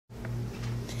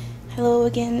Hello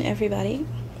again, everybody.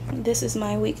 This is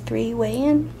my week 3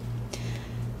 weigh-in.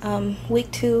 Week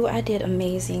 2, I did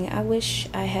amazing. I wish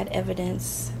I had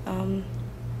evidence. I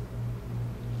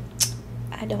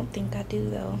don't think I do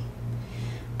though.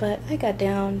 But I got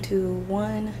down to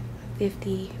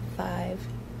 155.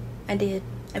 I did.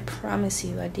 I promise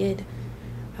you, I did.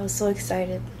 I was so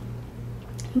excited.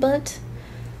 But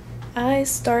I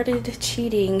started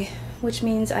cheating, which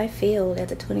means I failed at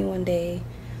the 21-day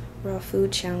raw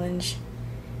food challenge.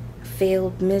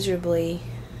 Failed miserably,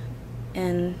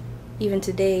 and even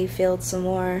today failed some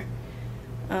more.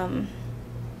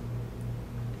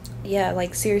 Yeah,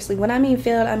 like seriously, when I mean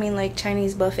failed, I mean like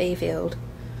Chinese buffet failed.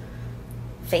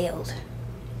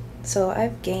 So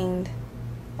I've gained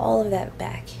all of that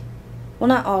back. Well,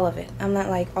 not all of it. I'm not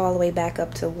like all the way back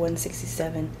up to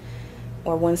 167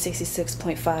 or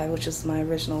 166.5, which was my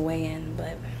original weigh-in,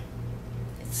 but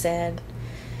it's sad.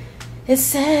 It's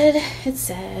sad.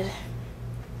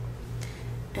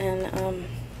 And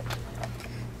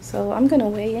so I'm gonna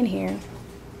weigh in here.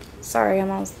 Sorry,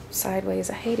 I'm all sideways.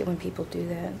 I hate it when people do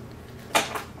that.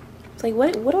 It's like,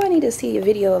 what do I need to see a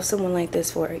video of someone like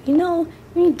this for? You know,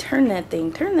 you need to turn that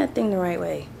thing the right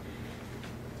way.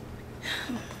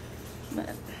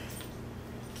 But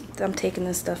I'm taking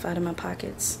this stuff out of my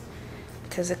pockets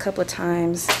because a couple of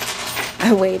times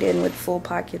I weighed in with full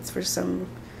pockets for some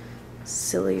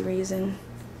silly reason.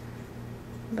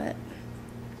 But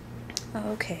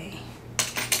okay.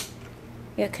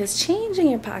 Yeah, because change in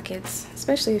your pockets,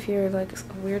 especially if you're like a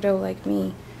weirdo like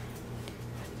me,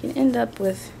 you can end up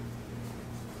with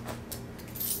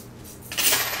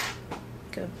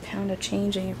like a pound of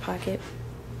change in your pocket.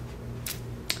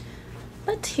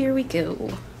 But here we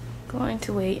go. Going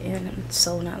to weigh in. I'm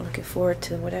so not looking forward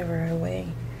to whatever I weigh.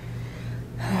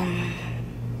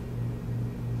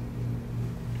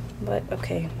 But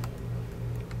okay.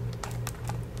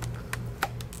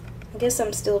 I guess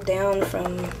I'm still down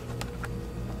from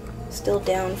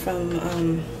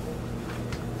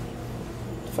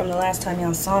the last time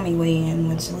y'all saw me weigh in,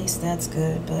 which at least that's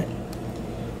good, but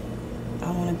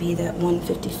I want to be that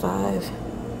 155.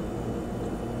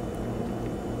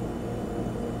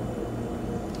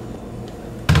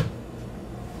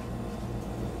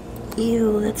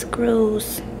 Ew, that's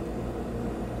gross.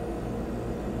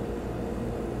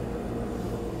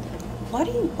 Why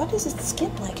does it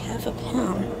skip like half a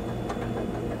pound?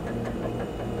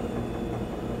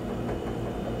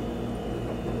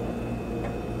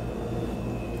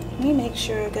 Let me make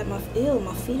sure I got my feet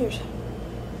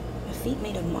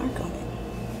made a mark on it.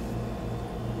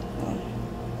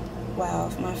 Wow,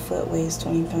 if my foot weighs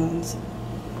 20 pounds.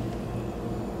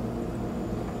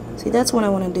 See, that's what I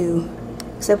want to do.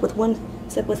 Except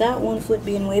without one foot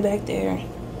being way back there. I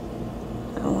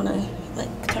don't want to like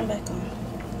turn back on.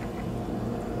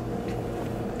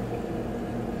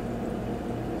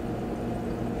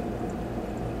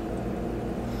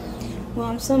 Well,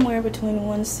 I'm somewhere between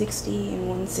 160 and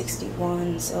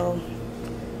 161, so,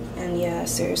 and yeah, I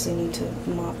seriously need to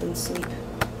mop and sleep.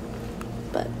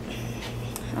 But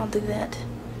I'll do that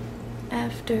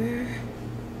after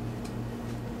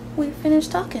we finish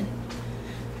talking.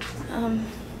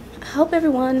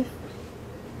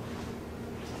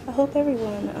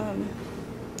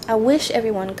 I wish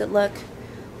everyone good luck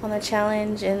on the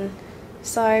challenge, and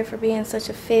sorry for being such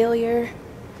a failure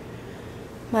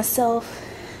myself.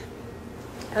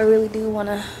 I really do want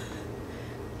to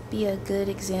be a good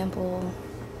example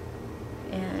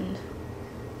and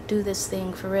do this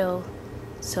thing for real.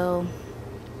 So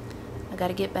I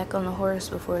gotta get back on the horse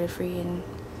before it freaking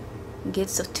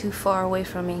gets too far away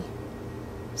from me.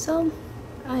 So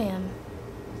I am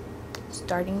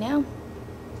starting now.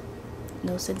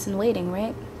 No sense in waiting,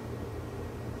 right?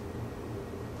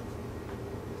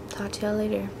 Talk to y'all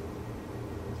later.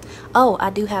 Oh, I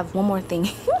do have one more thing.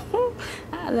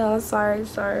 I know, sorry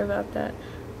about that.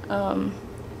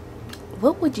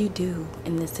 What would you do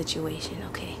in this situation?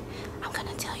 Okay, I'm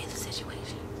gonna tell you the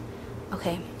situation.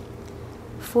 Okay,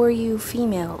 for the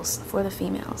females,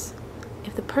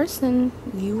 if the person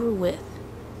you were with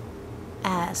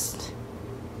asked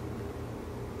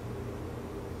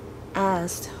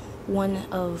one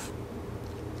of,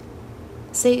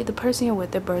 say the person you're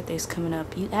with, their birthday's coming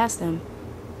up, you ask them,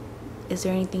 is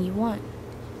there anything you want?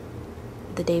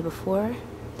 The day before,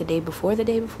 and the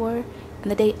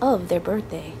day of their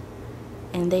birthday,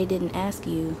 and they didn't ask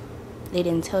you, they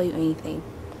didn't tell you anything,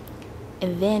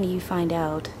 and then you find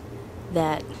out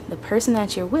that the person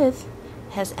that you're with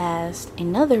has asked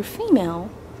another female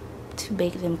to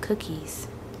bake them cookies.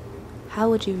 How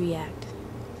would you react?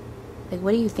 Like,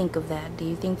 what do you think of that? Do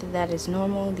you think that that is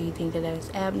normal? Do you think that that is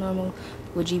abnormal?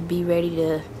 Would you be ready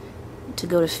to to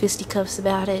go to fisticuffs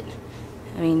about it.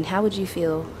 I mean, how would you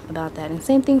feel about that? And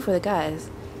same thing for the guys.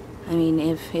 I mean,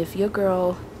 if your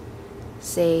girl,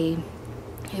 say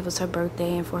it was her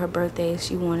birthday, and for her birthday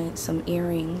she wanted some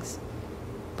earrings,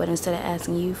 but instead of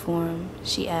asking you for them,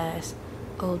 she asked,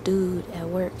 "Oh, dude at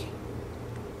work,"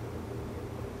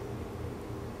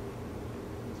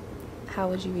 how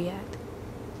would you react?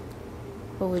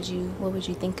 What would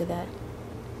you think of that?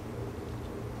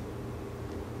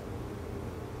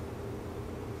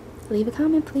 Leave a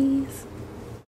comment, please.